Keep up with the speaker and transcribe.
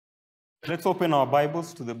Let's open our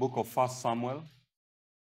Bibles to the book of 1 Samuel.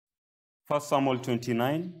 1 Samuel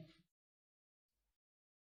 29.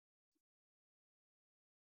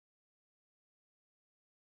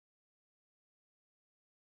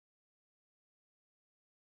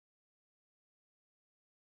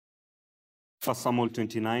 First Samuel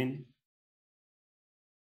 29,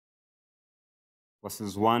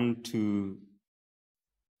 verses 1 to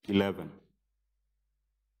 11.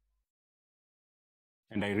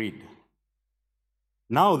 And I read.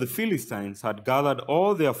 Now the Philistines had gathered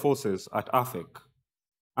all their forces at Aphek,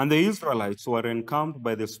 and the Israelites were encamped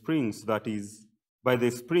by the spring that is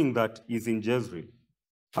in Jezreel.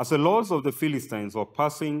 As the lords of the Philistines were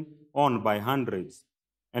passing on by hundreds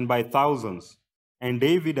and by thousands, and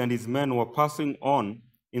David and his men were passing on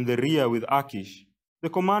in the rear with Achish, the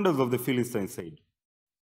commanders of the Philistines said,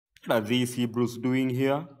 "What are these Hebrews doing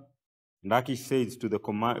here?" And Achish said to the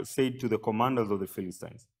commanders of the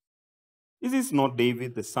Philistines, "Is this not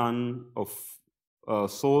David, the son of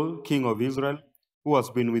Saul, king of Israel, who has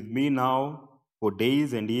been with me now for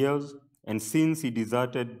days and years? And since he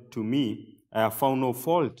deserted to me, I have found no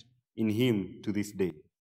fault in him to this day."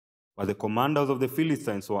 But the commanders of the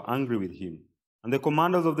Philistines were angry with him. And the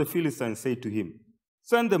commanders of the Philistines said to him,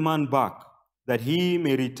 "Send the man back, that he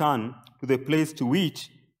may return to the place to which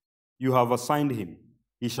you have assigned him.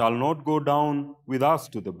 He shall not go down with us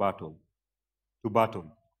to battle,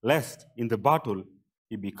 lest in the battle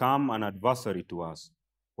he become an adversary to us.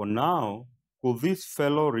 For now, could this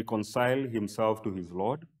fellow reconcile himself to his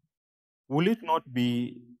Lord? Will it not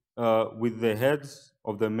be with the heads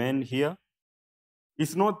of the men here?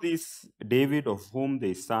 Is not this David of whom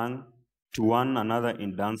they sang to one another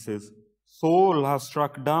in dances? Saul has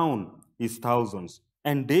struck down his thousands,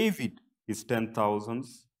 and David his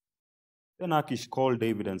 10,000s. Then Achish called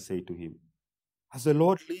David and said to him, "As the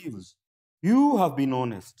Lord lives, you have been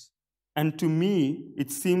honest, and to me it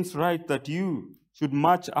seems right that you should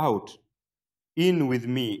march out in with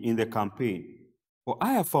me in the campaign. For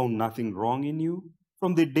I have found nothing wrong in you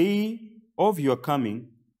from the day of your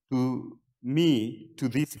coming to me to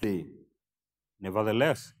this day.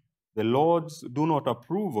 Nevertheless, the lords do not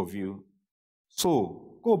approve of you.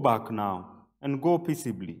 So go back now and go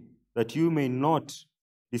peaceably, that you may not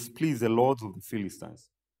displease the lords of the Philistines."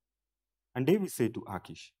 And David said to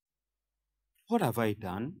Achish, "What have I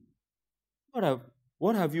done?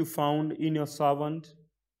 What have you found in your servant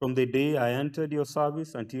from the day I entered your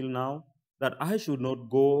service until now, that I should not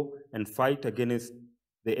go and fight against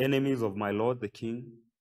the enemies of my lord the king?"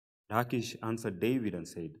 Achish answered David and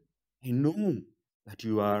said, "I know that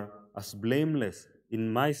you are as blameless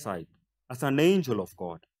in my sight as an angel of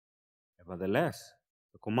God. Nevertheless,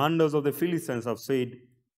 the commanders of the Philistines have said,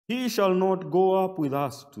 'He shall not go up with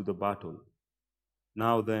us to the battle.'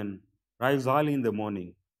 Now then, rise early in the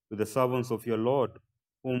morning with the servants of your Lord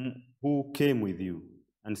who came with you,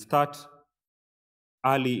 and start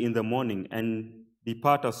early in the morning and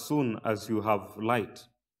depart as soon as you have light."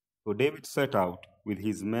 So David set out with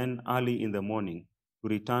his men early in the morning to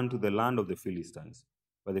return to the land of the Philistines.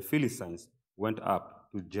 But the Philistines went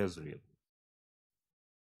up to Jezreel.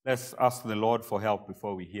 Let's ask the Lord for help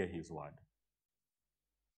before we hear his word.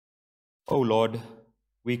 Oh Lord,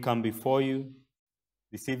 we come before you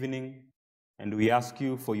this evening and we ask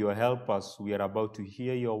you for your help as we are about to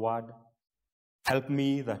hear your word. Help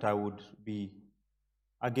me that I would be,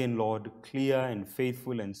 again, Lord, clear and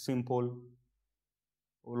faithful and simple.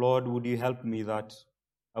 Oh Lord, would you help me that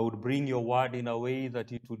I would bring your word in a way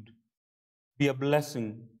that it would be a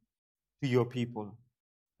blessing to your people,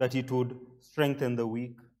 that it would strengthen the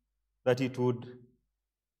weak, that it would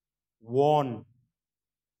warn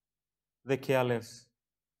the careless,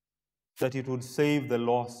 that it would save the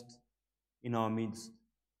lost in our midst.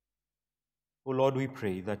 Oh Lord, we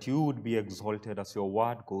pray that you would be exalted as your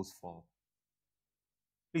word goes forth.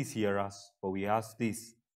 Please hear us, for we ask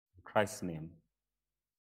this in Christ's name.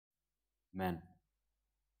 Amen.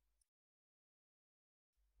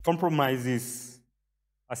 Compromise is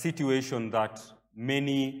a situation that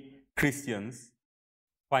many Christians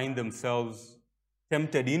find themselves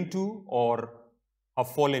tempted into or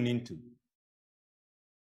have fallen into.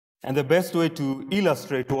 And the best way to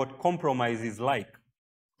illustrate what compromise is like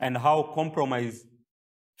and how compromise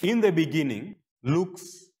in the beginning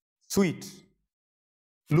looks sweet,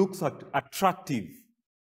 looks attractive,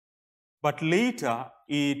 but later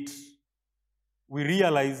we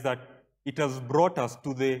realize that it has brought us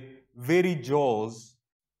to the very jaws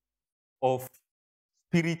of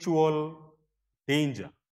spiritual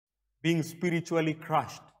danger, being spiritually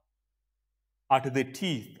crushed at the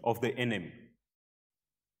teeth of the enemy.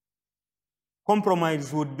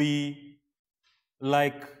 Compromise would be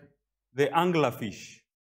like the anglerfish.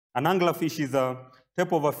 An anglerfish is a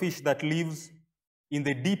type of a fish that lives in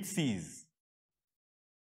the deep seas,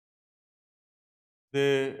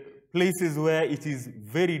 the places where it is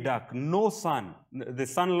very dark, no sun. The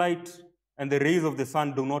sunlight and the rays of the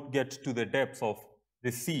sun do not get to the depths of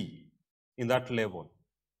the sea in that level.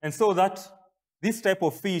 And so that this type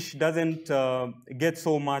of fish doesn't get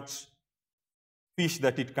so much fish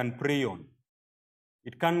that it can prey on.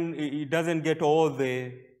 It doesn't get all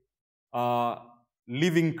the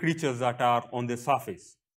living creatures that are on the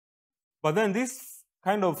surface. But then this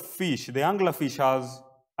kind of fish, the anglerfish, has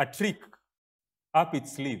a trick up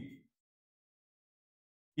its sleeve.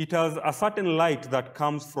 It has a certain light that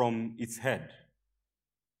comes from its head.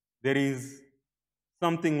 There is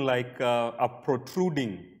something like a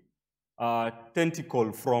protruding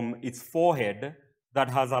tentacle from its forehead that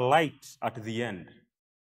has a light at the end.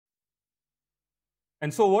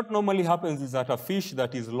 And so what normally happens is that a fish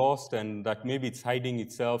that is lost and that maybe it's hiding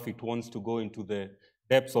itself, it wants to go into the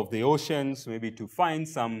depths of the oceans, maybe to find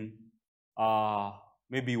some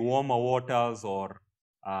maybe warmer waters or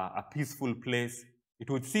a peaceful place, it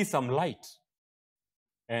would see some light.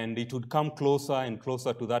 And it would come closer and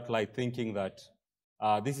closer to that light, thinking that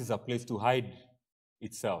this is a place to hide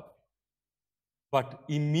itself. But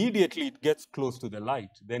immediately it gets close to the light,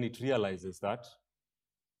 then it realizes that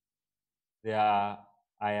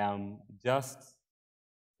I am just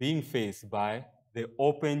being faced by the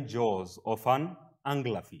open jaws of an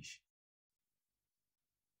anglerfish.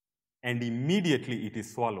 And immediately it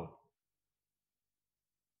is swallowed.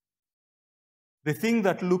 The thing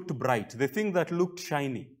that looked bright, the thing that looked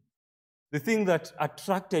shiny, the thing that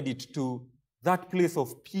attracted it to that place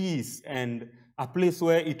of peace and a place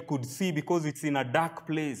where it could see because it's in a dark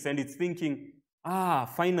place and it's thinking,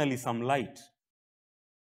 finally some light.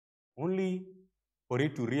 Only for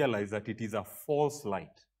it to realize that it is a false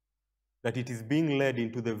light, that it is being led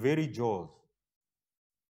into the very jaws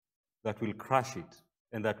that will crush it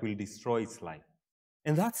and that will destroy its life.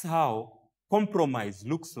 And that's how compromise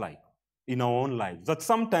looks like in our own lives. That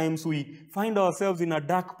sometimes we find ourselves in a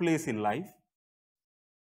dark place in life,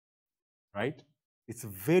 right? It's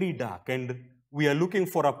very dark and we are looking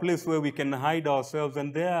for a place where we can hide ourselves,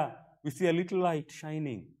 and there we see a little light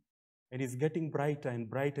shining and it's getting brighter and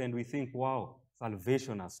brighter, and we think, wow,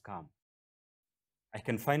 salvation has come. I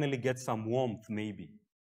can finally get some warmth maybe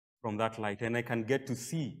from that light and I can get to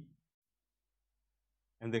see.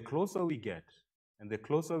 And the closer we get, and the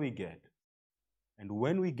closer we get, and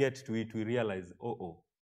when we get to it, we realize,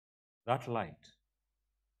 that light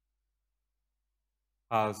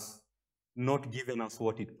has not given us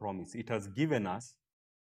what it promised. It has given us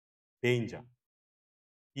danger.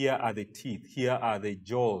 Here are the teeth, here are the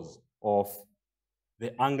jaws of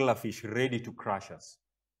the anglerfish ready to crush us.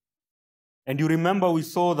 And you remember we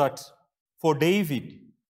saw that for David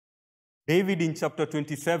in chapter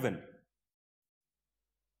 27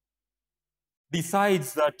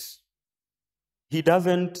 decides that he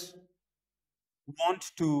doesn't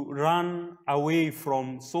want to run away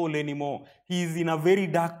from Saul anymore. He is in a very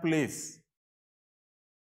dark place.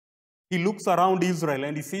 He looks around Israel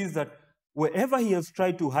and he sees that wherever he has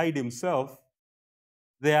tried to hide himself,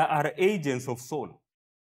 there are agents of Saul.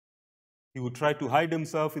 He would try to hide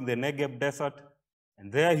himself in the Negev desert,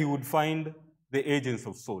 and there he would find the agents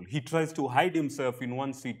of Saul. He tries to hide himself in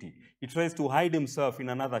one city. He tries to hide himself in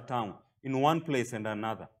another town, in one place and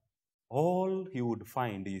another. All he would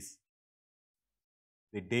find is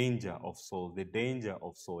the danger of Saul, the danger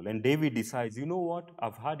of Saul. And David decides, you know what?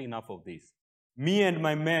 I've had enough of this. Me and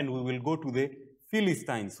my men, we will go to the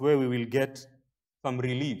Philistines where we will get some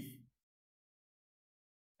relief.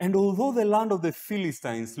 And although the land of the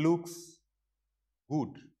Philistines looks good,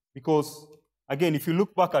 because again, if you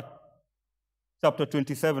look back at chapter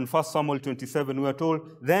 27, 1 Samuel 27, we are told,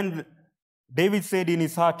 then David said in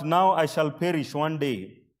his heart, now I shall perish one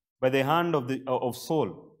day by the hand of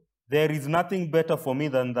Saul. There is nothing better for me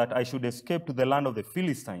than that I should escape to the land of the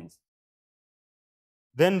Philistines.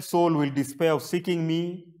 Then Saul will despair of seeking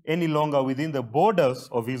me any longer within the borders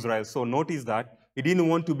of Israel. So notice that he didn't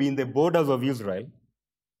want to be in the borders of Israel.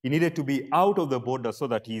 He needed to be out of the border so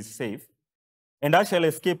that he is safe. And I shall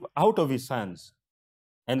escape out of his hands.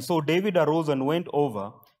 And so David arose and went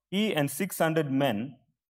over. He and 600 men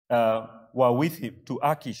were with him to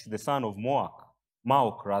Achish, the son of Maok,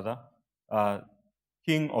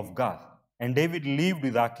 king of Gath. And David lived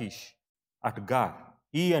with Achish at Gath,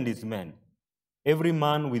 he and his men, every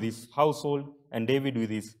man with his household, and David with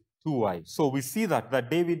his 2 wives. So we see that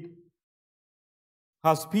David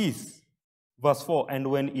has peace. Verse 4, and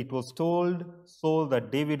when it was told Saul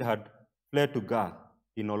that David had fled to Gath,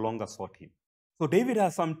 he no longer sought him. So David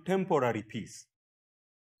has some temporary peace.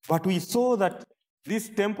 But we saw that this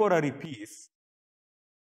temporary peace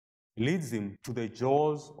leads him to the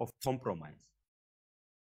jaws of compromise.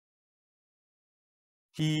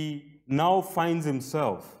 He now finds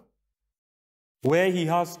himself where he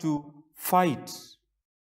has to fight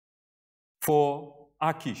for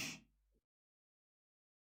Achish.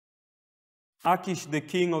 Achish, the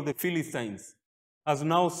king of the Philistines, has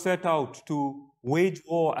now set out to wage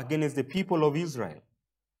war against the people of Israel.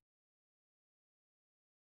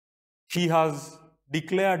 He has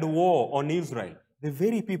declared war on Israel, the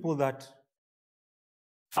very people that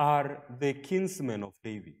are the kinsmen of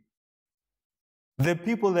David. The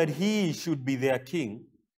people that he should be their king.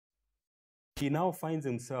 He now finds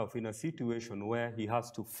himself in a situation where he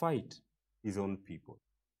has to fight his own people.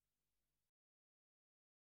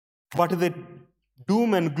 But the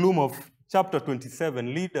doom and gloom of chapter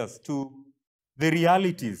 27 lead us to the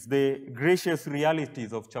realities, the gracious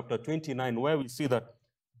realities of chapter 29, where we see that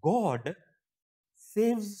God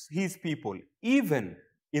saves his people even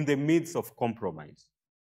in the midst of compromise.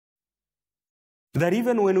 That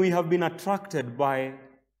even when we have been attracted by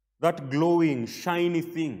that glowing, shiny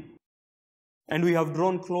thing, and we have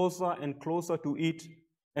drawn closer and closer to it,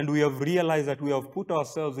 and we have realized that we have put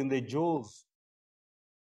ourselves in the jaws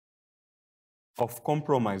of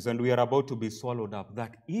compromise, and we are about to be swallowed up,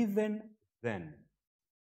 that even then,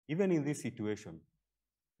 even in this situation,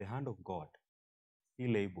 the hand of God is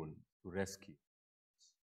still able to rescue.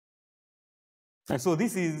 And so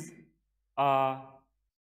this is a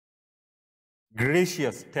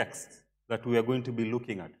gracious text that we are going to be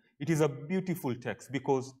looking at. It is a beautiful text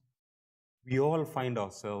because we all find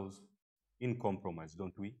ourselves in compromise,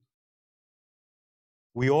 don't we?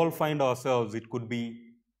 We all find ourselves, it could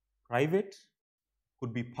be private,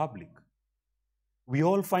 could be public. We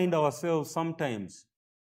all find ourselves sometimes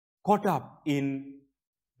caught up in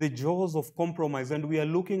the jaws of compromise, and we are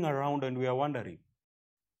looking around and we are wondering,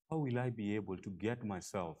 how will I be able to get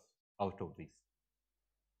myself out of this?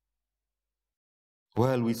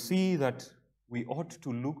 Well, we see that we ought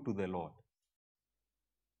to look to the Lord.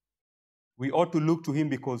 We ought to look to him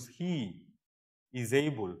because he is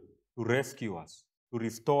able to rescue us, to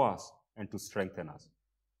restore us, and to strengthen us.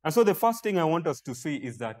 And so the first thing I want us to see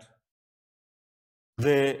is that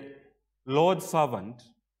the Lord's servant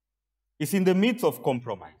is in the midst of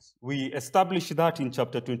compromise. We established that in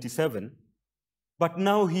chapter 27, but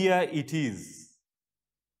now here it is.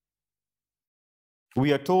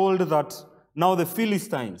 We are told that now the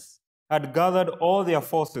Philistines had gathered all their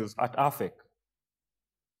forces at Aphek.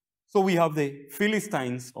 So we have the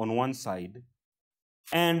Philistines on one side,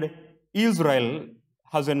 and Israel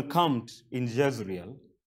has encamped in Jezreel.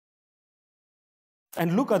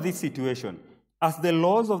 And look at this situation. As the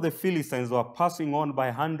laws of the Philistines were passing on by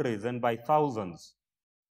hundreds and by thousands,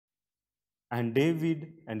 and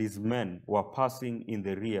David and his men were passing in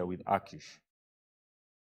the rear with Achish.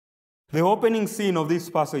 The opening scene of this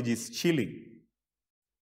passage is chilling.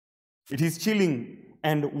 It is chilling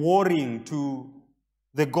and worrying to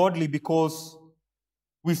the godly because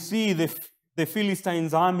we see the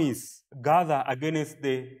Philistines' armies gather against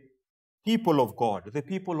the people of God, the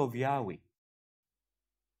people of Yahweh.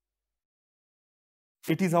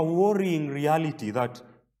 It is a worrying reality that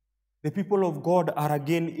the people of God are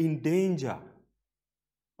again in danger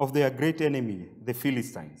of their great enemy, the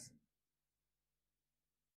Philistines.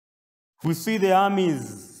 We see the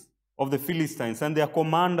armies of the Philistines and their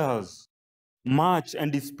commanders march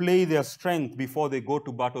and display their strength before they go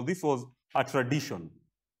to battle. This was a tradition.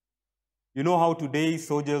 You know how today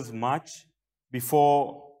soldiers march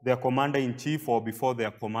before their commander-in-chief or before their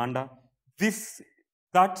commander?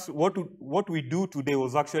 That's what we do today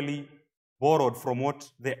was actually borrowed from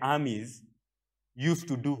what the armies used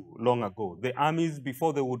to do long ago. The armies,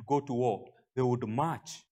 before they would go to war, they would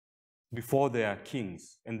march before their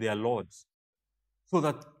kings and their lords so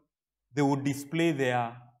that they would display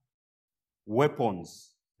their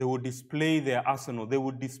weapons, they would display their arsenal, they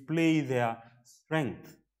would display their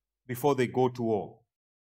strength before they go to war.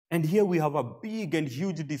 And here we have a big and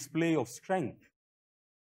huge display of strength.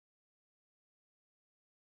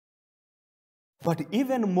 But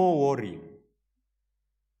even more worrying,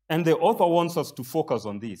 and the author wants us to focus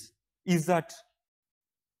on this, is that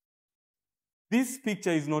this picture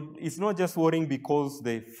is not just worrying because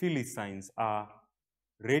the Philistines are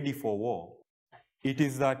ready for war. It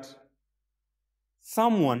is that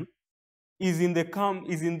someone is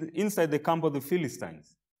inside the camp of the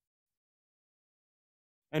Philistines.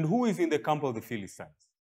 And who is in the camp of the Philistines?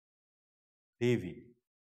 David.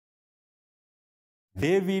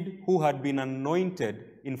 David, who had been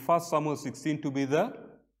anointed in 1 Samuel 16 to be the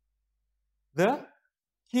the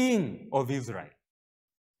king of Israel.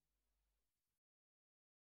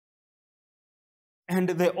 And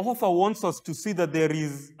the author wants us to see that there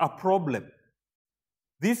is a problem.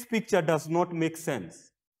 This picture does not make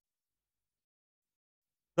sense.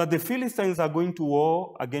 That the Philistines are going to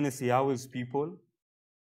war against Yahweh's people.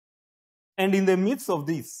 And in the midst of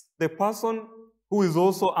this, the person who is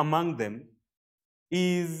also among them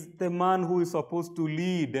is the man who is supposed to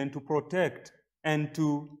lead and to protect and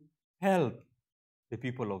to help the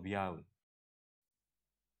people of Yahweh.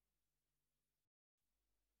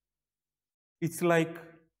 It's like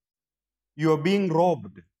you are being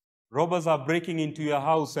robbed. Robbers are breaking into your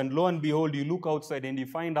house, and lo and behold, you look outside and you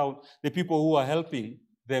find out the people who are helping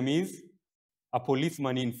them is a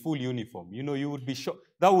policeman in full uniform. You know, you would be shocked.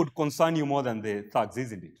 That would concern you more than the thugs,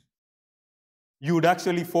 isn't it? You would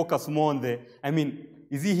actually focus more on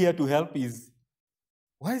is he here to help?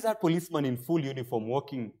 Why is that policeman in full uniform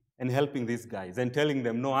walking and helping these guys and telling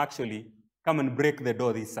them, no, actually, come and break the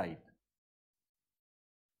door this side?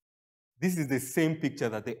 This is the same picture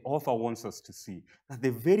that the author wants us to see, that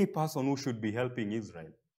the very person who should be helping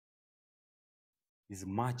Israel is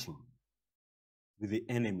marching with the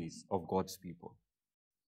enemies of God's people.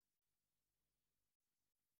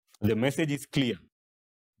 The message is clear.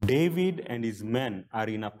 David and his men are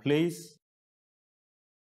in a place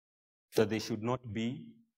that they should not be,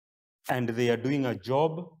 and they are doing a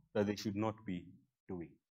job that they should not be doing.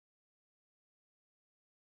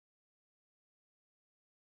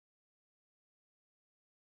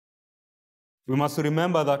 We must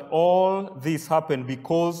remember that all this happened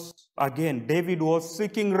because, again, David was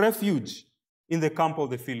seeking refuge in the camp of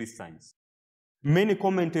the Philistines. Many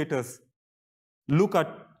commentators look at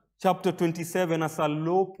chapter 27 as a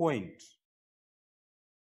low point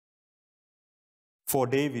for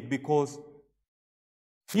David because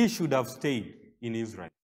he should have stayed in Israel.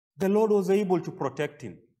 The Lord was able to protect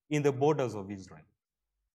him in the borders of Israel.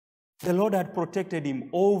 The Lord had protected him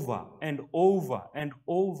over and over and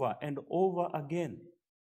over and over again.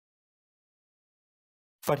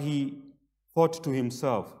 But he thought to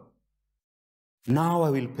himself, now I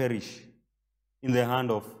will perish in the hand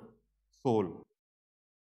of Saul.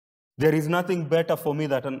 There is nothing better for me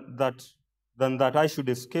than that I should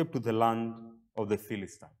escape to the land of the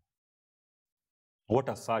Philistines. What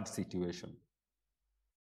a sad situation.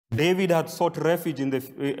 David had sought refuge in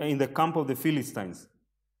the camp of the Philistines,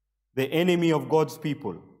 the enemy of God's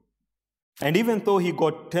people. And even though he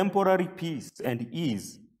got temporary peace and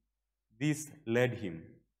ease, this led him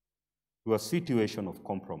to a situation of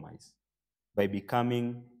compromise by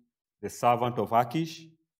becoming the servant of Achish,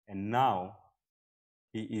 and now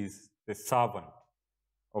he is the servant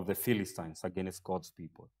of the Philistines against God's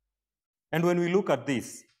people. And when we look at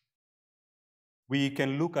this, we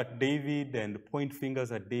can look at David and point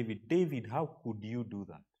fingers at David. David, how could you do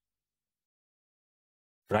that?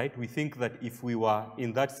 Right? We think that if we were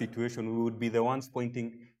in that situation, we would be the ones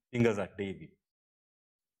pointing fingers at David.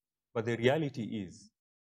 But the reality is,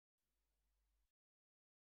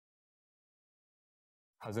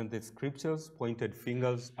 hasn't the scriptures pointed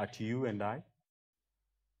fingers at you and I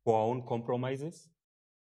for our own compromises?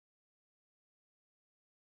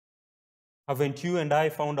 Haven't you and I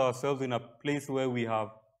found ourselves in a place where we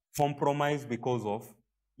have compromised because of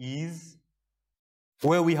ease?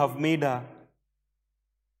 Where we have made a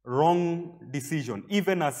wrong decision,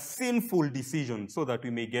 even a sinful decision, so that we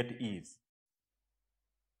may get ease.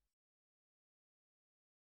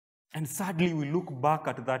 And sadly, we look back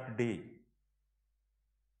at that day,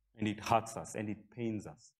 and it hurts us, and it pains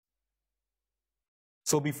us.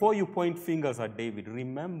 So before you point fingers at David,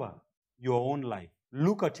 remember your own life.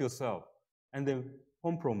 Look at yourself and the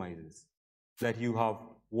compromises that you have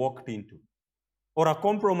walked into. Or a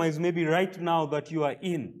compromise maybe right now that you are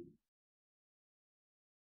in.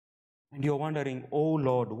 And you're wondering, oh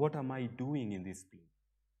Lord, what am I doing in this place?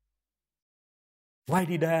 Why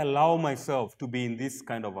did I allow myself to be in this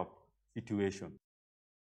kind of a situation?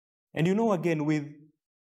 And you know, again, with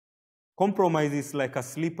compromise is like a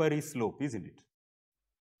slippery slope, isn't it?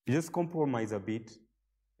 You just compromise a bit,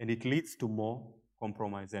 and it leads to more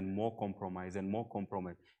compromise and more compromise and more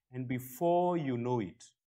compromise. And before you know it,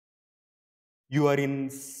 you are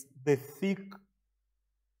in the thick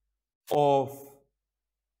of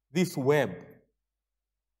this web.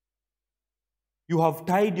 You have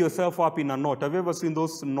tied yourself up in a knot. Have you ever seen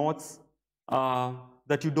those knots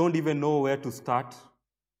that you don't even know where to start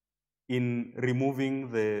in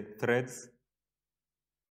removing the threads?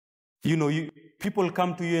 You know, people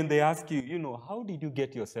come to you and they ask you, how did you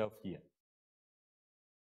get yourself here?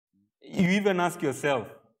 You even ask yourself,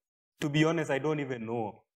 to be honest, I don't even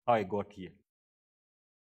know how I got here.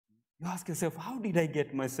 You ask yourself, how did I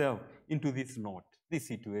get myself into this knot, this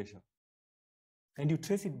situation? And you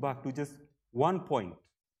trace it back to just one point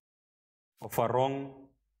of a wrong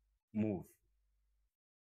move.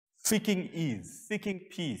 Seeking ease, seeking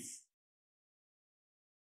peace.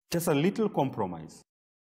 Just a little compromise,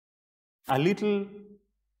 a little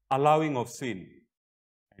allowing of sin,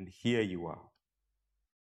 and here you are.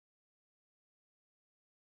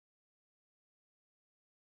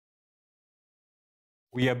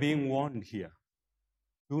 We are being warned here.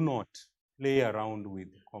 Do not play around with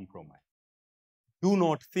compromise. Do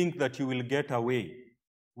not think that you will get away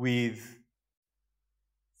with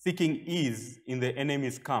seeking ease in the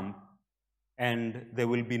enemy's camp and there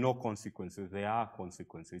will be no consequences. There are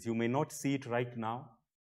consequences. You may not see it right now.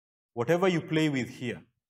 Whatever you play with here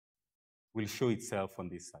will show itself on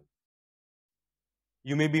this side.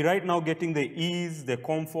 You may be right now getting the ease, the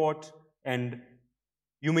comfort, and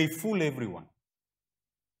you may fool everyone.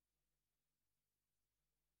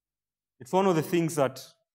 It's one of the things that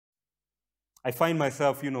I find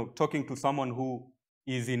myself, talking to someone who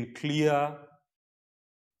is in clear,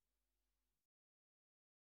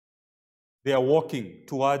 they are walking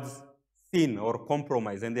towards sin or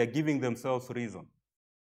compromise, and they are giving themselves reason.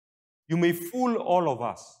 You may fool all of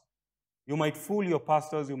us. You might fool your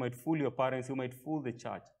pastors, you might fool your parents, you might fool the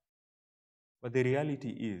church. But the reality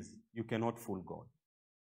is, you cannot fool God.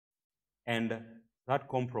 And that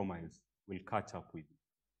compromise will catch up with you.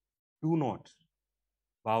 Do not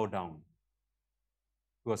bow down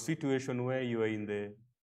to a situation where you are in the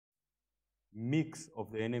mix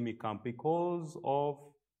of the enemy camp because of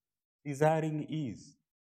desiring ease.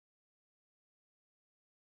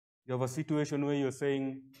 You have a situation where you're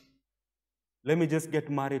saying, let me just get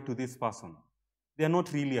married to this person. They're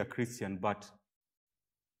not really a Christian, but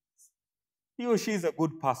he or she is a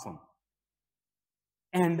good person.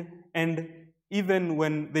 And even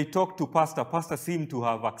when they talk to pastor seemed to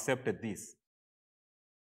have accepted this.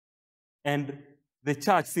 And the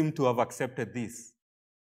church seemed to have accepted this.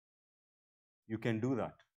 You can do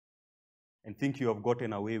that and think you have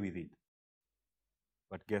gotten away with it.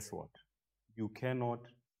 But guess what? You cannot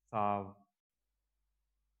serve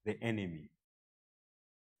the enemy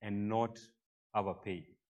and not have a pay.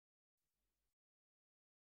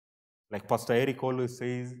 Like Pastor Eric always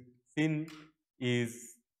says, sin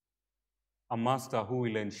is a master who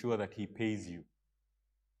will ensure that he pays you.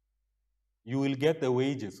 You will get the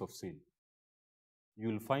wages of sin. You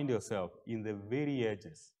will find yourself in the very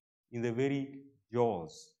edges, in the very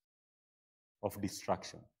jaws of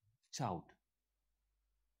destruction. Watch out.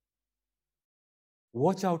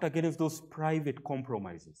 Watch out against those private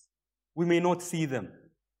compromises. We may not see them.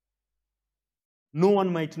 No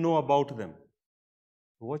one might know about them.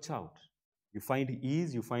 Watch out. You find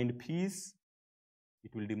ease, you find peace,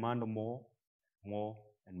 it will demand more, more,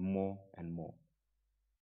 and more, and more.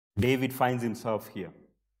 David finds himself here.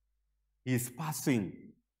 He is passing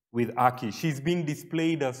with Achish. He's being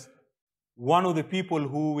displayed as one of the people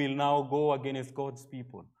who will now go against God's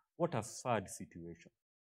people. What a sad situation.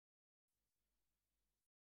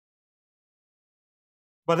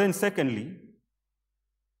 But then secondly,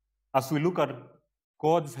 as we look at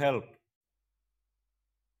God's help,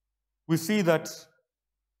 we see that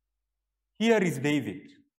here is David.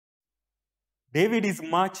 David is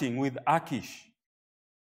marching with Achish.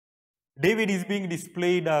 David is being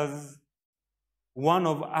displayed as one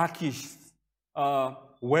of Achish's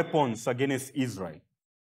weapons against Israel.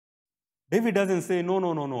 David doesn't say, no,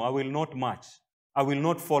 I will not march. I will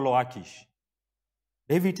not follow Achish.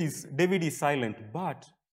 David is silent, but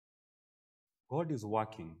God is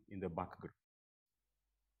working in the background.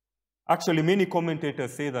 Actually, many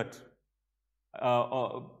commentators say that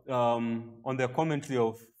on their commentary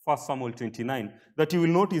of 1 Samuel 29, that you will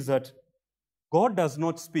notice that God does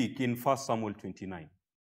not speak in 1 Samuel 29.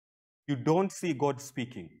 You don't see God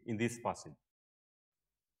speaking in this passage.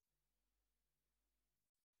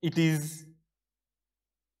 It is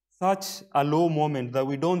such a low moment that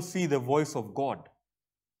we don't see the voice of God.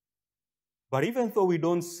 But even though we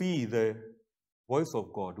don't see the voice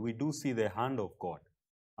of God, we do see the hand of God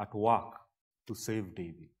at work to save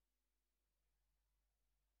David.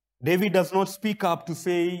 David does not speak up to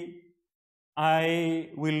say, I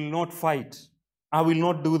will not fight. I will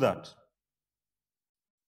not do that.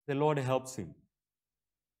 The Lord helps him.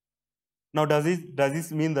 Now, does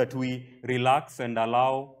this mean that we relax and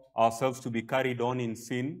allow ourselves to be carried on in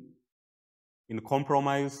sin, in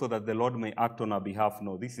compromise, so that the Lord may act on our behalf?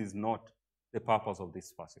 No, this is not the purpose of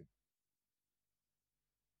this passage.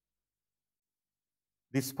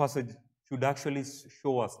 This passage should actually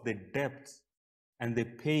show us the depth and the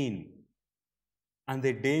pain and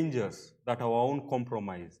the dangers that our own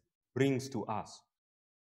compromise brings to us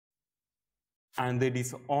and the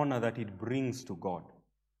dishonor that it brings to God.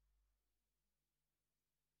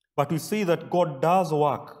 But we see that God does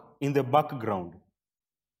work in the background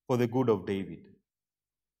for the good of David.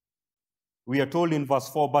 We are told in verse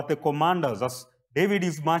 4, but the commanders, as David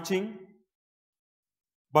is marching,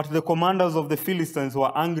 but the commanders of the Philistines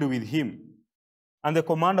were angry with him. And the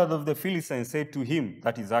commanders of the Philistines said to him,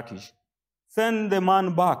 that is Achish, send the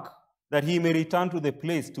man back, that he may return to the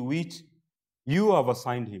place to which you have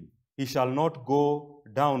assigned him. He shall not go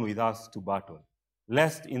down with us to battle,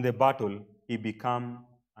 lest in the battle he become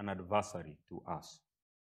an adversary to us.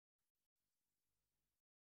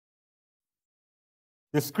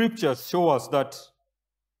 The scriptures show us that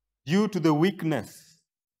due to the weakness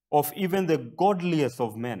of even the godliest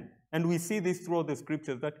of men, and we see this throughout the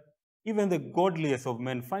scriptures, that even the godliest of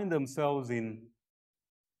men find themselves in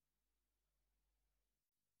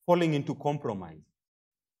falling into compromise.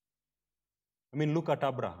 I mean, look at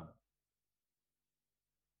Abraham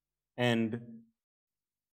and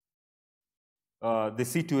the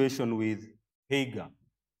situation with Hagar.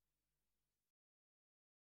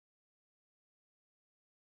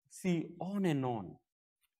 See, on and on,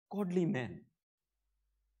 godly men.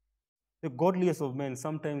 The godliest of men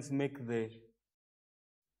sometimes make the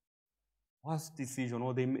worst decision,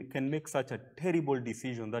 or they can make such a terrible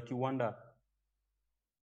decision that you wonder,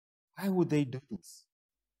 why would they do this?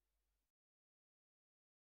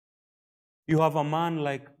 You have a man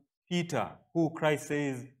like Peter, who Christ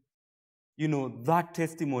says, you know, that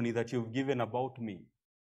testimony that you've given about me,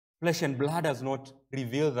 flesh and blood has not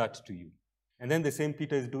revealed that to you. And then the same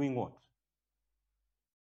Peter is doing what?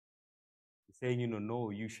 He's saying, you know,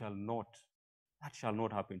 no, you shall not. That shall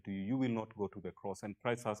not happen to you. You will not go to the cross. And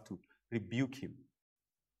Christ has to rebuke him.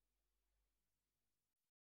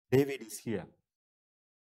 David is here.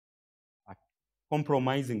 A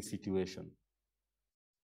compromising situation.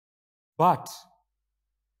 But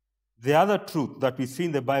the other truth that we see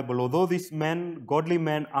in the Bible, although these men, godly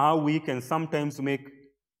men, are weak and sometimes make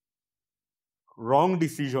wrong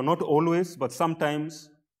decisions, not always, but sometimes,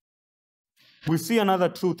 we see another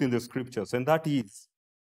truth in the scriptures, and that is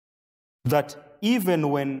that even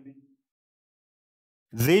when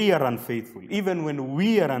they are unfaithful, even when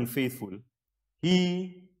we are unfaithful,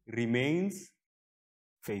 he remains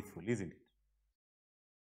faithful, isn't it?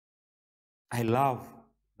 I love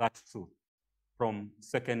that truth from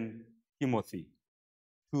 2 Timothy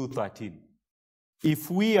 2:13. If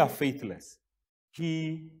we are faithless,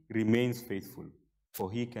 he remains faithful,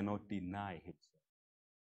 for he cannot deny himself.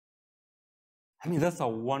 I mean, that's a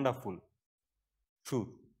wonderful truth,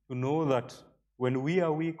 to know that when we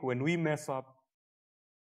are weak, when we mess up,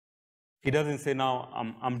 he doesn't say, now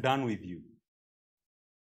I'm done with you.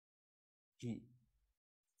 He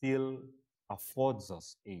still affords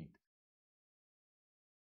us aid.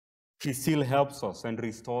 He still helps us and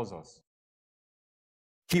restores us.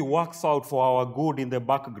 He works out for our good in the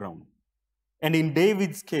background. And in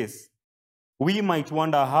David's case, we might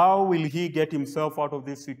wonder, how will he get himself out of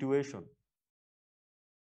this situation?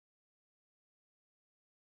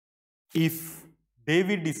 If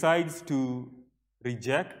David decides to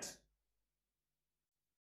reject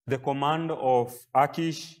the command of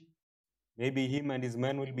Achish, maybe him and his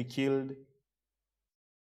men will be killed.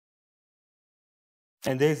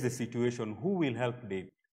 And there's the situation, who will help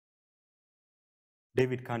David?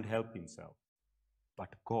 David can't help himself, but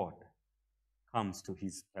God comes to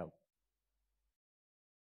his help.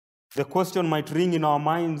 The question might ring in our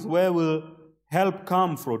minds, where will help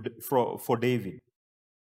come for David?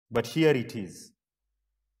 But here it is,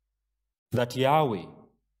 that Yahweh,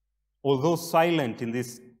 although silent in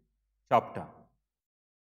this chapter,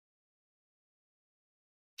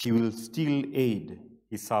 he will still aid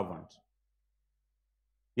his servant.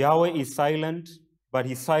 Yahweh is silent, but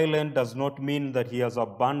his silence does not mean that he has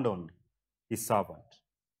abandoned his servant.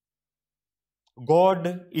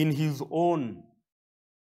 God, in his own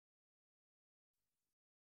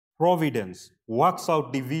providence, works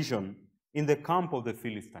out division in the camp of the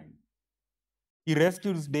Philistines. He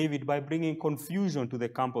rescues David by bringing confusion to the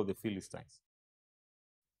camp of the Philistines.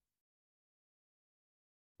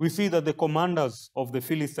 We see that the commanders of the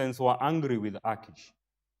Philistines were angry with Achish.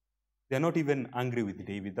 They're not even angry with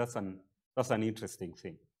David. That's an interesting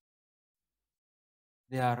thing.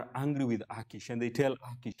 They are angry with Achish, and they tell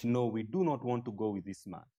Achish, no, we do not want to go with this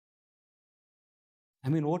man. I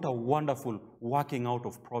mean, what a wonderful working out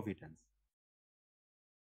of providence.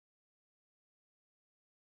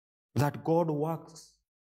 That God works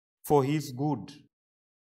for his good.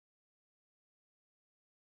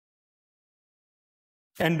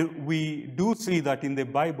 And we do see that in the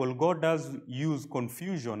Bible, God does use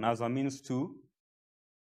confusion as a means to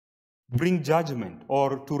bring judgment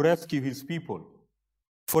or to rescue his people.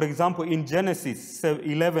 For example, in Genesis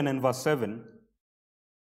 11 and verse 7,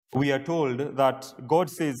 we are told that God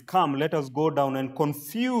says, "Come, let us go down and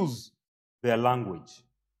confuse their language,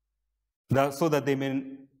 so that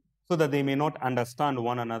they may not understand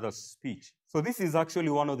one another's speech." So this is actually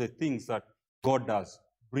one of the things that God does,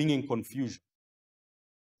 bringing confusion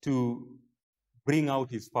to bring out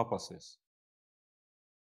his purposes.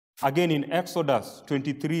 Again, in Exodus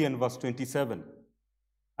 23 and verse 27,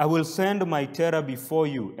 "I will send my terror before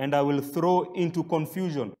you, and I will throw into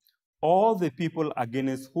confusion all the people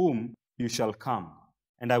against whom you shall come,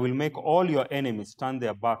 and I will make all your enemies turn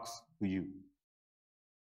their backs to you."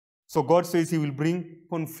 So God says he will bring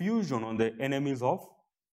confusion on the enemies of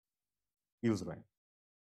Israel.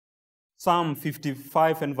 Psalm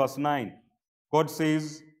 55 and verse 9, God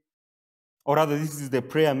says, or rather this is the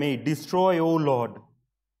prayer made, "Destroy, O Lord,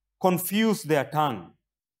 confuse their tongue,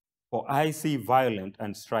 for I see violence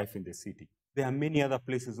and strife in the city." There are many other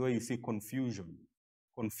places where you see confusion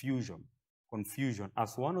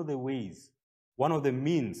as one of the ways, one of the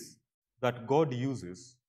means that God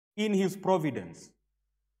uses in his providence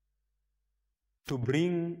to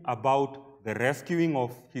bring about the rescuing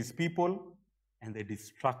of his people and the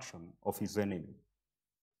destruction of his enemy.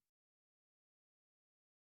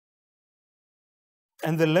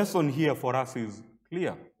 And the lesson here for us is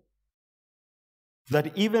clear,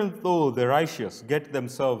 that even though the righteous get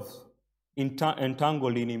themselves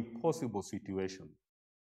entangled in impossible situations,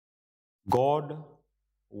 God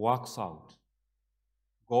works out.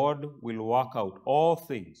 God will work out all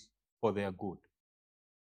things for their good.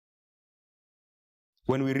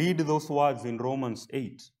 When we read those words in Romans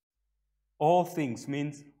 8, all things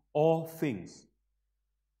means all things.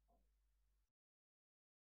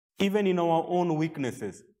 Even in our own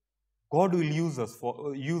weaknesses, God will use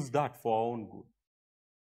that for our own good.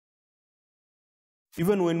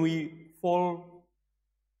 Even when we fall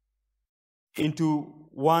into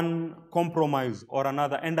one compromise or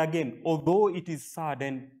another, and again, although it is sad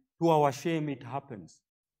and to our shame it happens,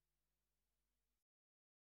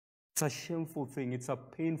 it's a shameful thing, it's a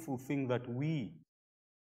painful thing that we,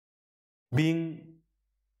 being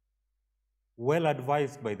well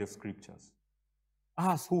advised by the scriptures,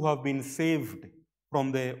 us who have been saved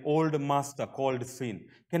from the old master called sin,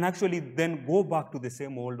 can actually then go back to the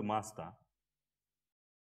same old master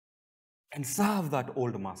and serve that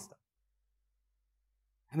old master.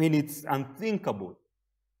 I mean, it's unthinkable.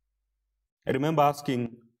 I remember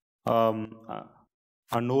asking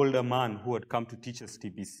an older man who had come to teach us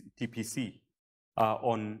TPC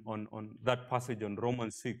on that passage on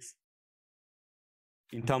Romans 6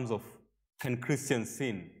 in terms of, can Christians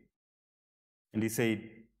sin? And he said,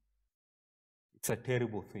 it's a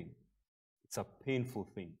terrible thing. It's a painful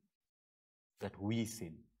thing that we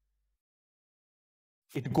sin.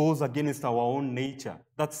 It goes against our own nature.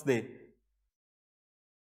 That's the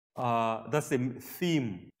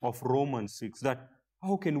theme of Romans 6, that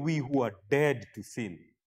how can we who are dead to sin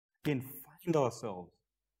can find ourselves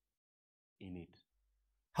in it?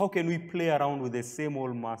 How can we play around with the same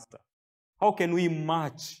old master? How can we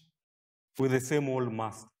march with the same old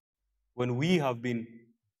master when we have been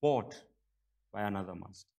bought by another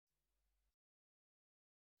master?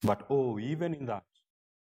 But oh, even in that,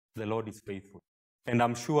 the Lord is faithful. And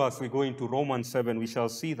I'm sure as we go into Romans 7, we shall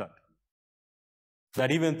see that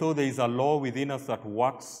even though there is a law within us that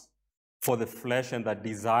works for the flesh and that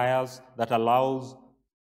desires, that allows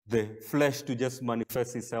the flesh to just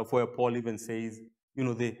manifest itself, where Paul even says, you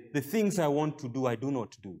know, the things I want to do, I do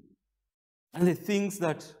not do. And the things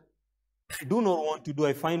that I do not want to do,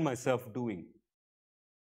 I find myself doing.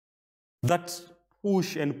 That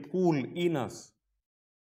push and pull in us.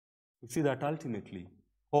 You see that ultimately,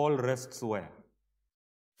 Paul rests where?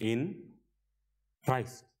 In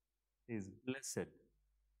Christ. He is blessed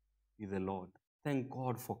be the Lord. Thank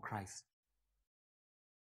God for Christ.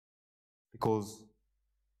 Because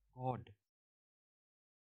God,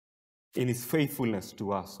 in his faithfulness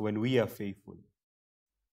to us, when we are faithful,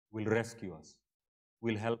 will rescue us,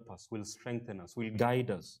 will help us, will strengthen us, will guide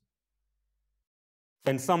us.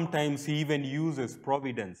 And sometimes he even uses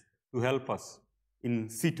providence to help us in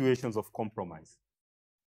situations of compromise.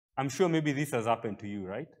 I'm sure maybe this has happened to you,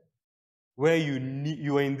 right? Where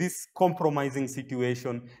you are in this compromising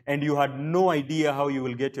situation and you had no idea how you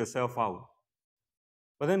will get yourself out.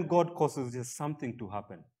 But then God causes just something to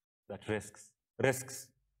happen that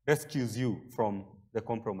rescues you from the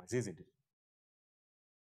compromise, isn't it?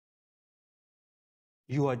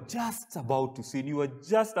 You are just about to sin. You are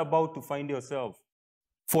just about to find yourself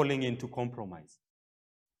falling into compromise.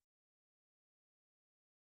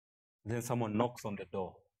 Then someone knocks on the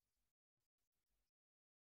door,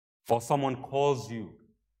 or someone calls you,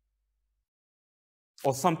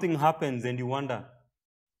 or something happens and you wonder,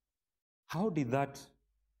 how did that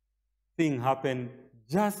thing happen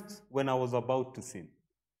just when I was about to sin?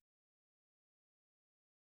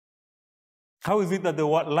 How is it that the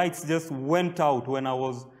lights just went out when I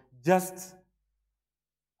was just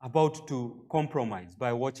about to compromise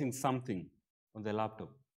by watching something on the laptop?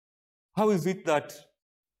 How is it that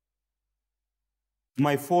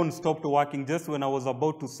my phone stopped working just when I was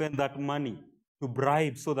about to send that money to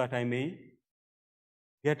bribe so that I may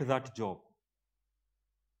get that job?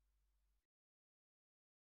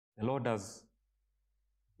 The Lord does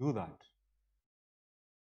do that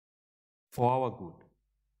for our good.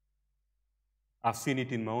 I've seen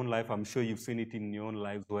it in my own life. I'm sure you've seen it in your own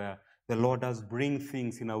lives, where the Lord does bring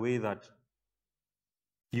things in a way that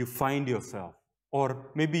you find yourself.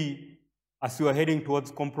 Or maybe as you are heading towards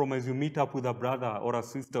compromise, you meet up with a brother or a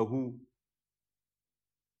sister who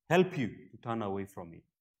help you to turn away from it.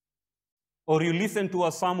 Or you listen to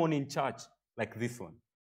a sermon in church like this one,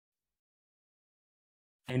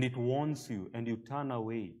 and it warns you, and you turn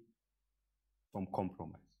away from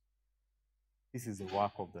compromise. This is the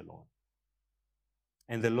work of the Lord.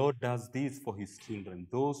 And the Lord does this for his children,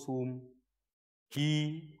 those whom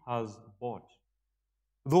he has bought,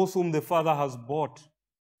 those whom the Father has bought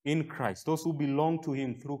in Christ, those who belong to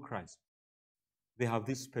him through Christ. They have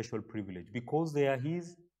this special privilege. Because they are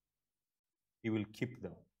his, he will keep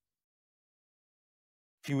them.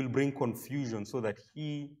 He will bring confusion so that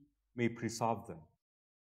he may preserve them.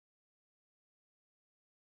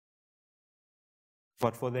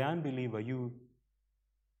 But for the unbeliever, you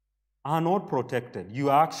are not protected. You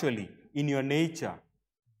are actually, in your nature,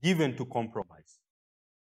 given to compromise.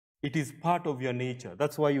 It is part of your nature.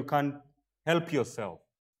 That's why you can't help yourself.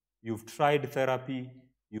 You've tried therapy,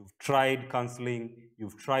 you've tried counseling,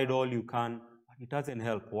 you've tried all you can, but it doesn't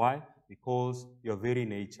help. Why? Because your very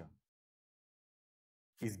nature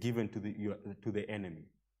is given to the enemy.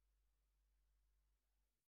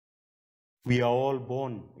 We are all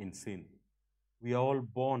born in sin. We are all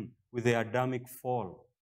born with the Adamic fall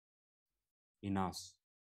in us.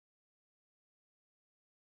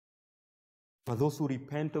 For those who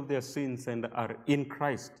repent of their sins and are in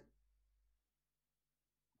Christ,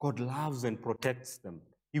 God loves and protects them.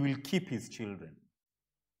 He will keep his children.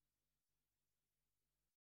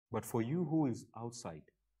 But for you who is outside,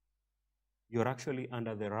 you're actually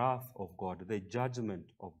under the wrath of God, the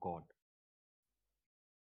judgment of God.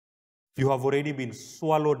 You have already been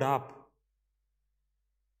swallowed up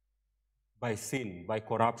by sin, by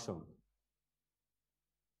corruption.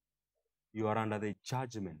 You are under the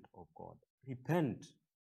judgment of God. Repent.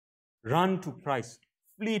 Run to Christ.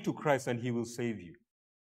 Flee to Christ, and he will save you.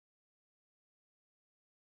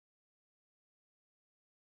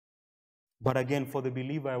 But again, for the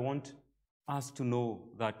believer, I want us to know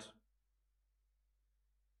that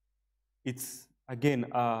it's, again,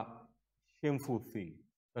 a shameful thing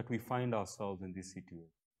that we find ourselves in this situation.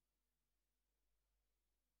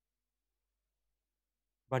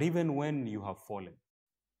 But even when you have fallen,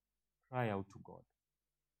 cry out to God.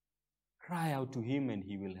 Cry out to him and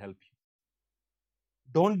he will help you.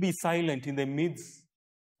 Don't be silent in the midst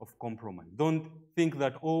of compromise. Don't think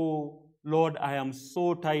that, oh, Lord, I am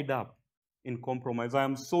so tied up in compromise. I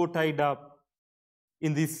am so tied up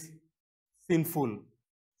in this sinful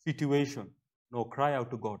situation. No, cry out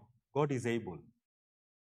to God. God is able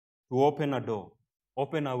to open a door,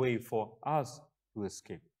 open a way for us to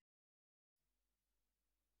escape.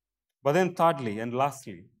 But then thirdly and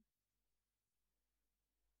lastly,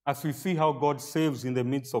 as we see how God saves in the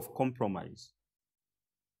midst of compromise,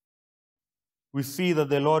 we see that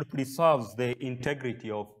the Lord preserves the integrity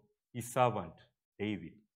of his servant,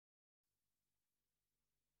 David.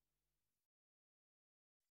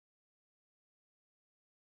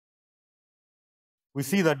 We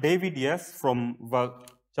see that David, yes, from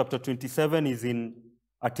chapter 27, is in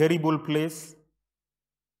a terrible place.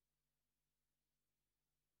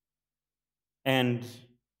 And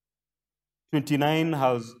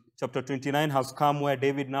chapter 29 has come where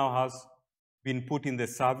David now has been put in the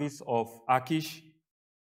service of Achish.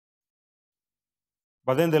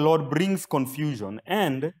 But then the Lord brings confusion,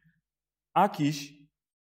 and Achish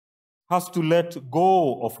has to let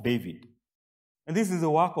go of David. And this is the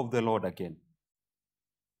work of the Lord again.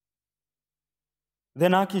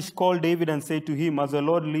 Then Achish called David and said to him, as the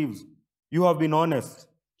Lord lives, you have been honest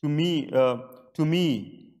to me,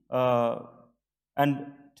 and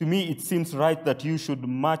to me it seems right that you should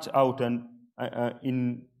march out and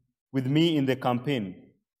with me in the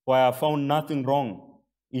campaign. For I have found nothing wrong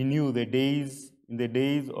in you in the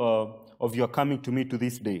days of your coming to me to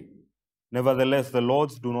this day. Nevertheless, the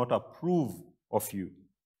Lords do not approve of you.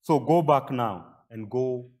 So go back now and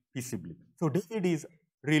go peaceably. So David is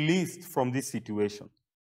released from this situation.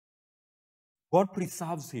 God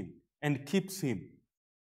preserves him and keeps him.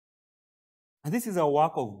 And this is a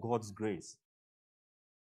work of God's grace.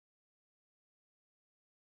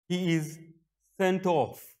 He is sent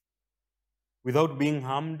off without being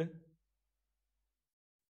harmed.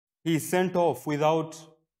 He is sent off without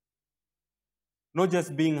not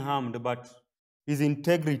just being harmed, but his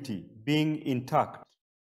integrity being intact.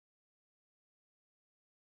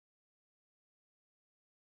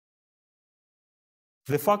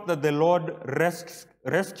 The fact that the Lord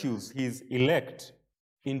rescues his elect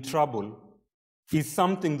in trouble is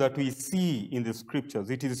something that we see in the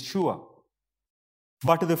scriptures. It is sure.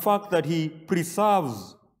 But the fact that he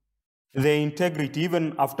preserves their integrity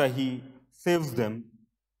even after he saves them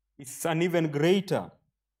is an even greater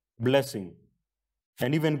blessing,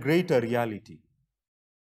 an even greater reality.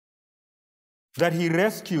 That he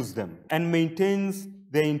rescues them and maintains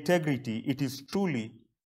their integrity, it is truly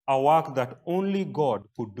a work that only God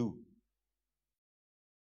could do.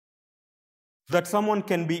 That someone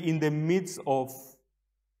can be in the midst of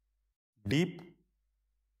deep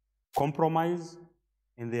compromise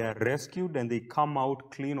and they are rescued and they come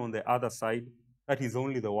out clean on the other side, that is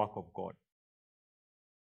only the work of God.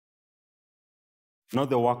 Not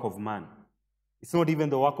the work of man. It's not even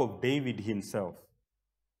the work of David himself.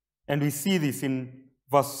 And we see this in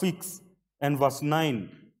verse 6 and verse 9.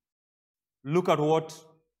 Look at what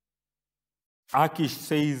Achish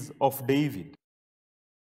says of David.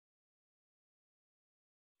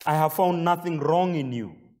 I have found nothing wrong in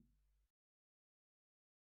you.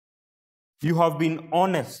 You have been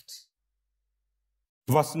honest.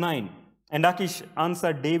 Verse 9. And Achish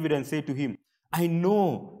answered David and said to him, I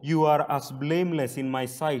know you are as blameless in my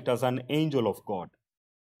sight as an angel of God.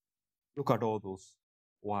 Look at all those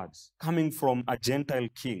words coming from a Gentile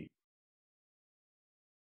king.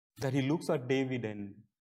 That he looks at David and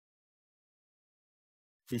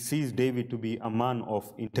he sees David to be a man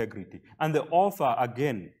of integrity. And the author,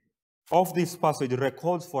 again, of this passage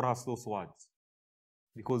records for us those words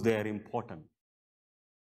because they are important.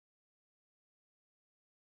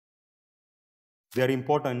 They are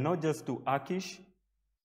important not just to Achish,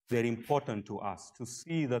 they are important to us to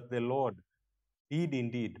see that the Lord did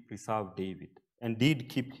indeed preserve David and did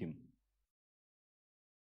keep him.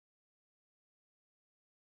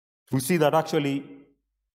 We see that actually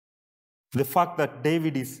the fact that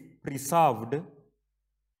David is preserved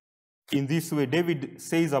in this way, David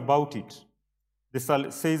says about it,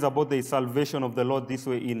 says about the salvation of the Lord this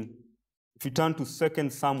way if you turn to 2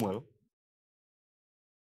 Samuel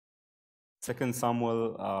 22,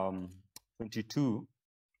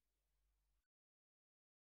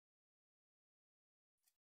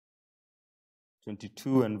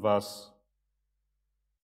 and verse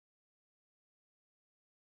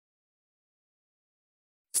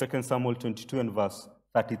 2 Samuel 22 and verse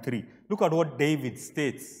 33. Look at what David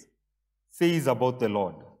says about the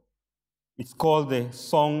Lord. It's called the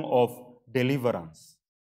Song of Deliverance.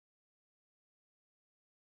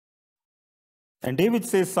 And David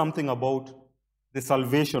says something about the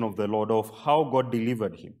salvation of the Lord, of how God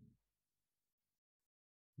delivered him.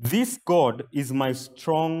 This God is my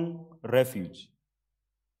strong refuge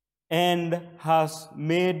and has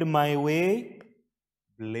made my way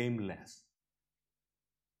blameless.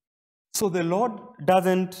 So the Lord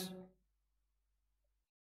doesn't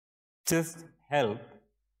just help.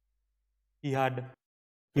 He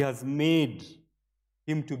has made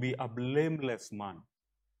him to be a blameless man.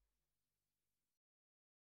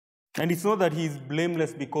 And it's not that he is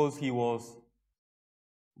blameless because he was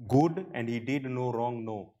good and he did no wrong,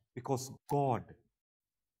 no. Because God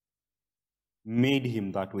made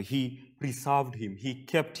him that way. He preserved him. He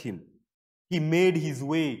kept him. He made his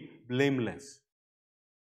way blameless.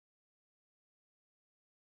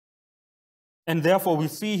 And therefore we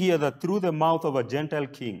see here that through the mouth of a Gentile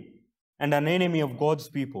king and an enemy of God's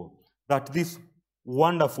people, that these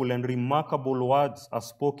wonderful and remarkable words are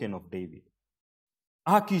spoken of David.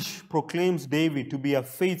 Achish proclaims David to be a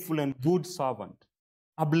faithful and good servant,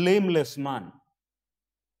 a blameless man.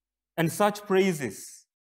 And such praises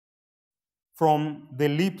from the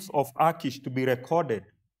lips of Achish to be recorded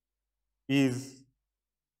is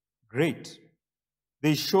great.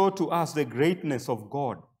 They show to us the greatness of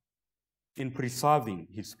God in preserving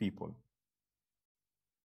his people.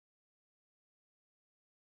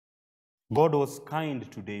 God was kind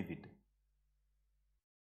to David.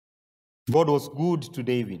 God was good to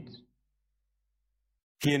David.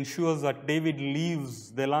 He ensures that David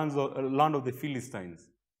leaves the land of the Philistines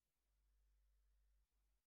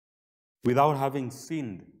without having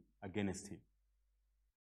sinned against him.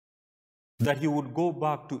 That he would go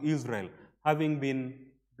back to Israel having been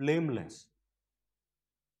blameless.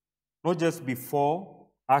 Not just before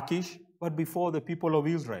Achish, but before the people of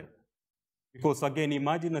Israel. Because again,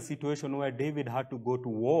 imagine a situation where David had to go to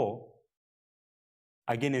war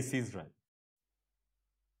against Israel.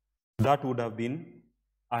 That would have been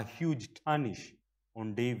a huge tarnish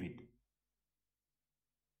on David.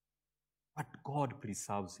 But God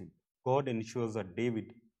preserves him. God ensures that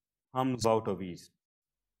David comes out of it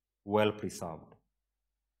well preserved.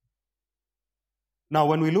 Now,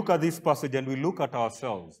 when we look at this passage and we look at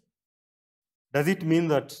ourselves, does it mean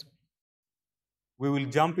that we will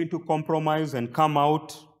jump into compromise and come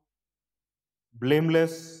out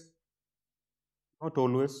blameless? Not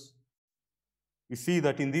always. We see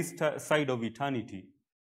that in this side of eternity,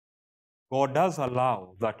 God does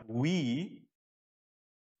allow that we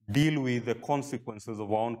deal with the consequences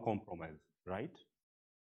of our own compromise, right?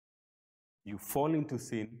 You fall into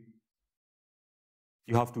sin,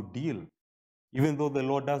 you have to deal. Even though the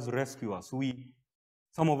Lord does rescue us,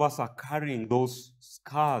 some of us are carrying those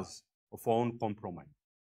scars of our own compromise.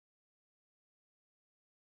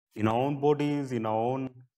 In our own bodies, in our own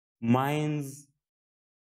minds,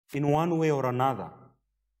 in one way or another.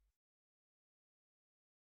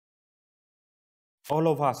 All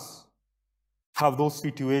of us have those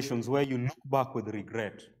situations where you look back with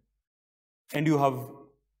regret and you have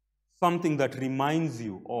something that reminds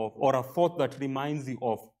you of, or a thought that reminds you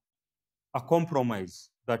of a compromise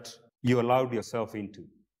that you allowed yourself into.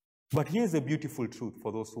 But here's a beautiful truth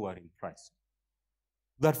for those who are in Christ.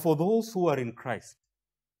 That for those who are in Christ,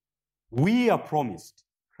 we are promised,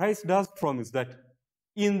 Christ does promise that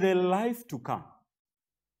in the life to come,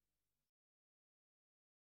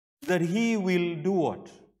 that he will do what?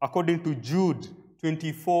 According to Jude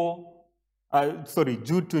 24.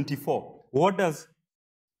 What does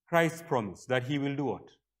Christ promise? That he will do what?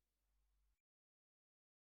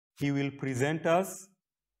 He will present us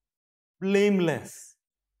blameless.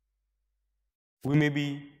 We may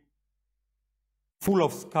be full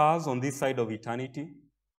of scars on this side of eternity.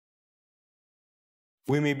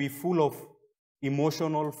 We may be full of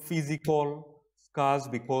emotional, physical scars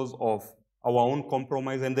because of our own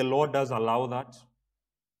compromise, and the Lord does allow that.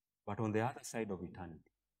 But on the other side of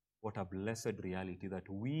eternity, what a blessed reality that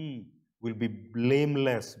we will be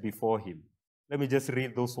blameless before him. Let me just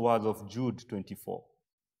read those words of Jude 24.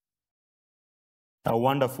 A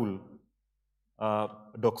wonderful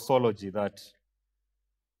doxology that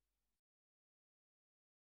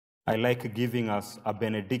I like giving us a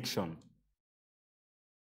benediction.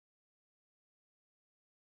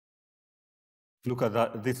 Look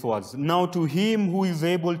at these words. Now to him who is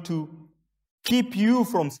able to keep you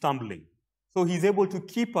from stumbling. So he's able to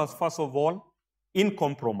keep us, first of all, in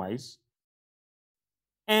compromise,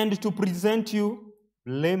 and to present you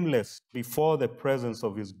blameless before the presence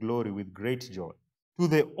of his glory with great joy. To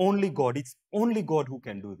the only God. It's only God who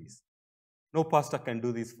can do this. No pastor can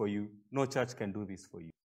do this for you. No church can do this for you.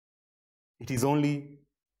 It is only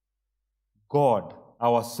God,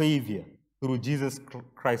 our Savior, through Jesus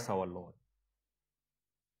Christ our Lord.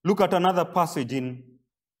 Look at another passage in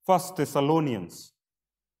 1 Thessalonians.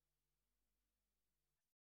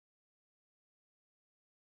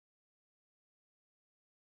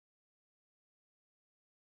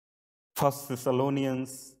 1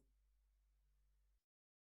 Thessalonians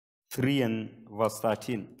 3 and verse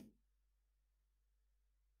 13.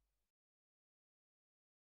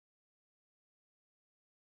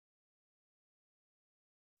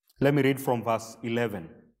 Let me read from verse 11.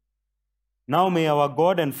 Now may our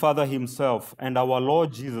God and Father himself and our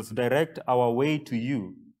Lord Jesus direct our way to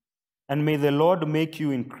you, and may the Lord make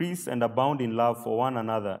you increase and abound in love for one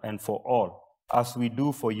another and for all, as we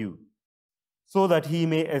do for you, so that he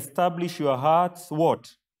may establish your hearts,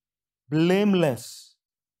 what? Blameless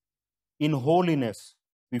in holiness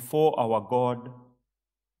before our God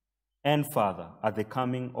and Father at the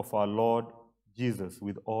coming of our Lord Jesus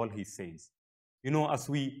with all his saints. You know, as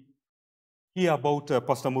we hear about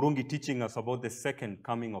Pastor Murungi teaching us about the second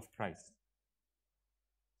coming of Christ,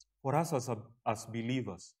 for us as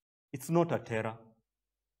believers, it's not a terror.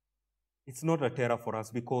 It's not a terror for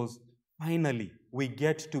us, because finally we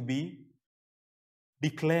get to be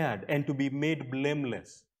declared and to be made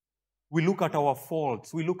blameless. We look at our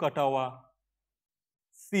faults, we look at our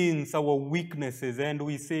sins, our weaknesses, and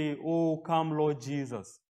we say, oh, come Lord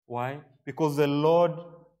Jesus. Why? Because the Lord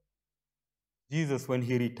Jesus, when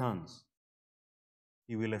he returns,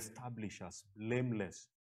 he will establish us blameless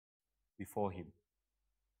before him.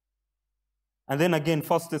 And then again,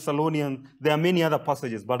 1 Thessalonians, there are many other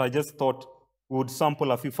passages, but I just thought we would sample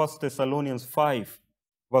a few. 1 Thessalonians 5,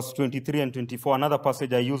 verse 23 and 24, another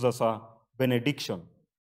passage I use as a benediction.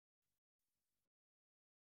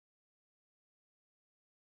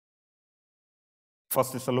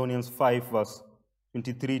 First Thessalonians 5, verse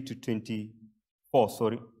 23 to 24,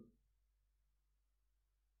 sorry.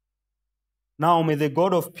 Now may the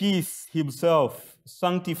God of peace himself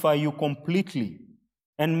sanctify you completely,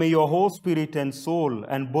 and may your whole spirit and soul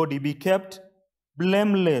and body be kept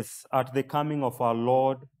blameless at the coming of our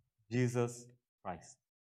Lord Jesus Christ.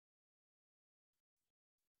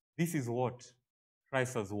 This is what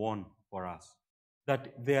Christ has won for us,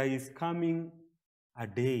 that there is coming a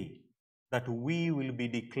day that we will be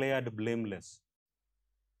declared blameless.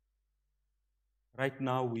 Right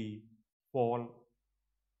now we fall,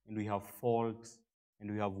 and we have faults,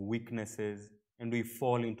 and we have weaknesses, and we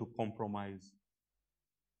fall into compromise.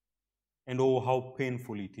 And oh, how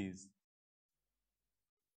painful it is.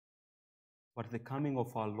 But the coming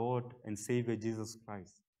of our Lord and Savior Jesus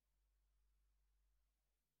Christ,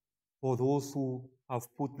 for those who have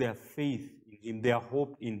put their faith in him, their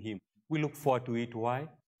hope in him, we look forward to it. Why?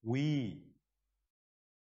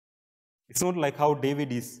 It's not like how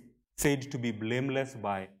David is said to be blameless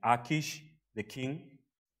by Achish, the king.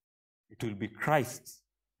 It will be Christ,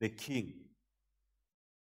 the king,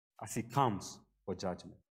 as he comes for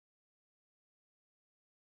judgment.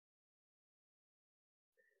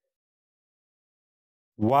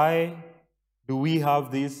 Why do we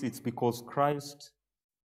have this? It's because Christ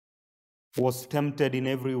was tempted in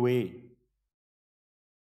every way.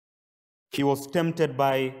 He was tempted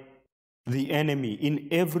by the enemy in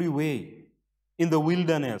every way, in the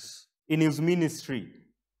wilderness, in his ministry.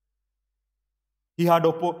 He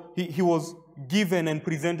was given and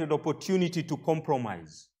presented opportunity to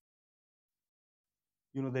compromise.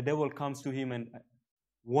 You know, the devil comes to him and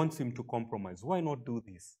wants him to compromise. Why not do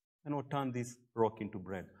this? Why not turn this rock into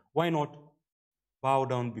bread? Why not bow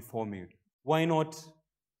down before me? Why not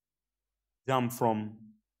jump from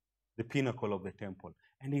the pinnacle of the temple?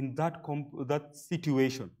 And in that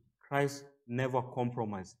situation, Christ never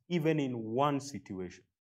compromised, even in one situation.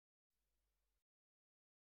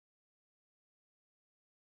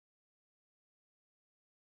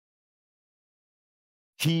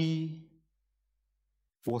 He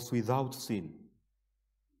was without sin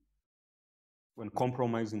when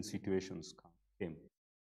compromising situations came.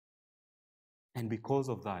 And because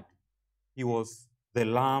of that, he was the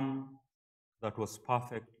lamb that was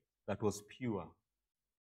perfect, that was pure.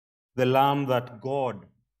 The lamb that God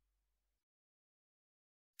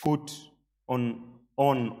put on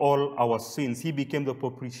all our sins. He became the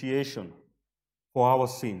propitiation for our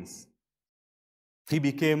sins. He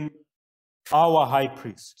became our high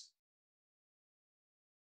priest,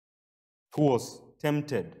 who was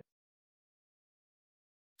tempted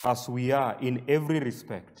as we are in every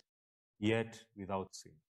respect, yet without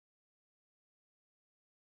sin.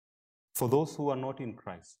 For those who are not in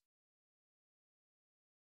Christ,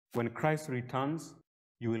 when Christ returns,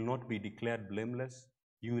 you will not be declared blameless,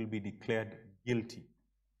 you will be declared guilty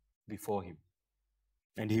before him.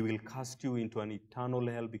 And he will cast you into an eternal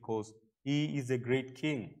hell, because he is a great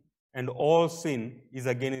king, and all sin is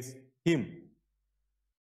against him.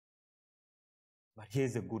 But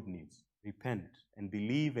here's the good news. Repent and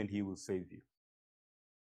believe, and he will save you.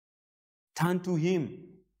 Turn to him.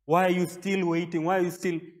 Why are you still waiting? Why are you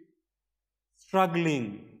still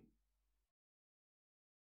struggling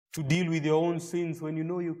to deal with your own sins when you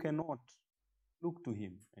know you cannot? Look to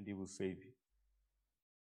him, and he will save you.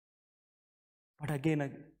 But again,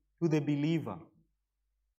 to the believer,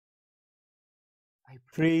 I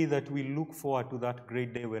pray that we look forward to that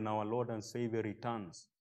great day when our Lord and Savior returns.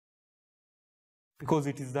 Because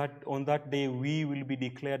it is that on that day we will be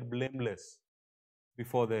declared blameless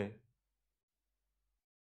before the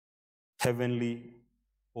heavenly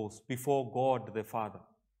host, before God the Father,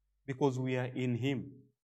 because we are in him.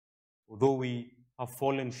 Although we have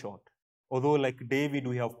fallen short, although like David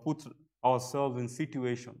we have put ourselves in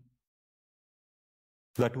situations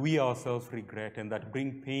that we ourselves regret and that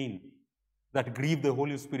bring pain, that grieve the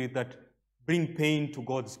Holy Spirit, that bring pain to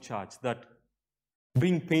God's church, that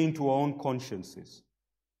bring pain to our own consciences.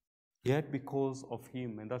 Yet because of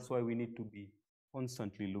him, and that's why we need to be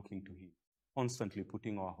constantly looking to him, constantly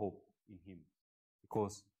putting our hope in him.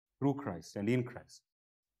 Because through Christ and in Christ,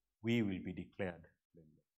 we will be declared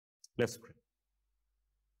blameless. Let's pray.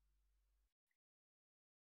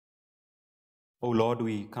 Oh Lord,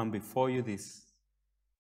 we come before you this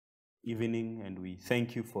evening, and we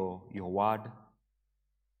thank you for your word.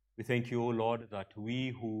 We thank you, O Lord, that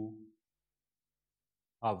we who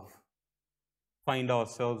have find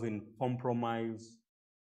ourselves in compromise,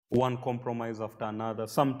 one compromise after another.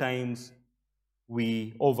 Sometimes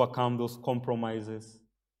we overcome those compromises.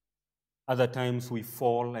 Other times we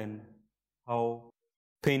fall, and how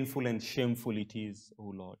painful and shameful it is, O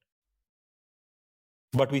Lord.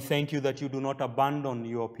 But we thank you that you do not abandon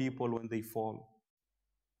your people when they fall.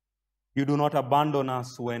 You do not abandon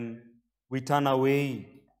us when we turn away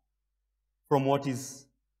from what is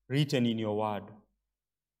written in your word.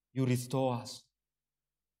 You restore us.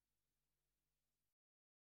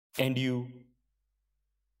 And you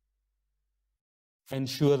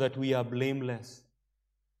ensure that we are blameless.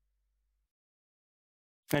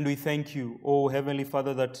 And we thank you, O Heavenly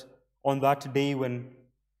Father, that on that day when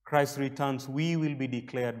Christ returns, we will be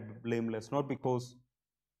declared blameless, not because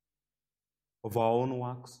of our own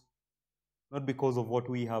works, not because of what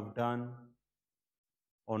we have done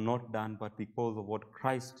or not done, but because of what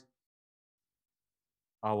Christ,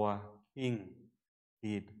 our King,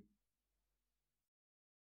 did.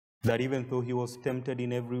 That even though he was tempted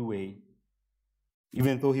in every way,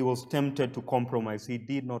 even though he was tempted to compromise, he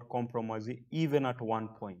did not compromise even at one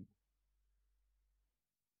point.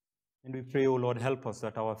 And we pray, O Lord, help us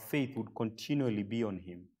that our faith would continually be on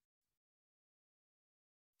him,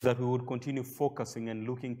 that we would continue focusing and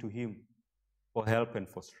looking to him for help and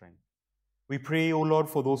for strength. We pray, O Lord,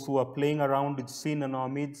 for those who are playing around with sin in our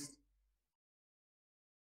midst,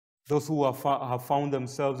 those who have found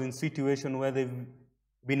themselves in situations where they've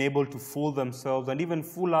been able to fool themselves and even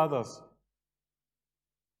fool others,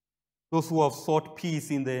 those who have sought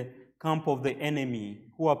peace in the camp of the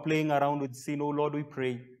enemy, who are playing around with sin. O Lord, we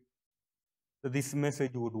pray that this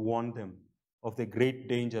message would warn them of the great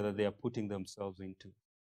danger that they are putting themselves into.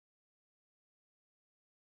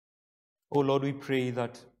 O Lord, we pray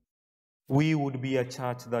that we would be a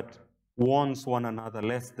church that warns one another,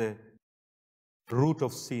 lest the root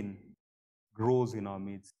of sin grows in our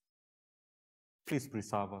midst. Please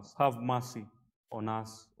preserve us. Have mercy on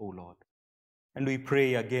us, O Lord. And we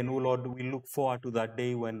pray again, O Lord, we look forward to that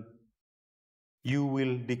day when you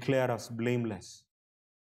will declare us blameless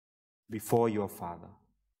before your Father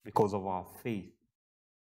because of our faith.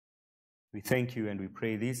 We thank you and we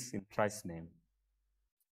pray this in Christ's name.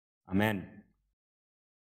 Amen.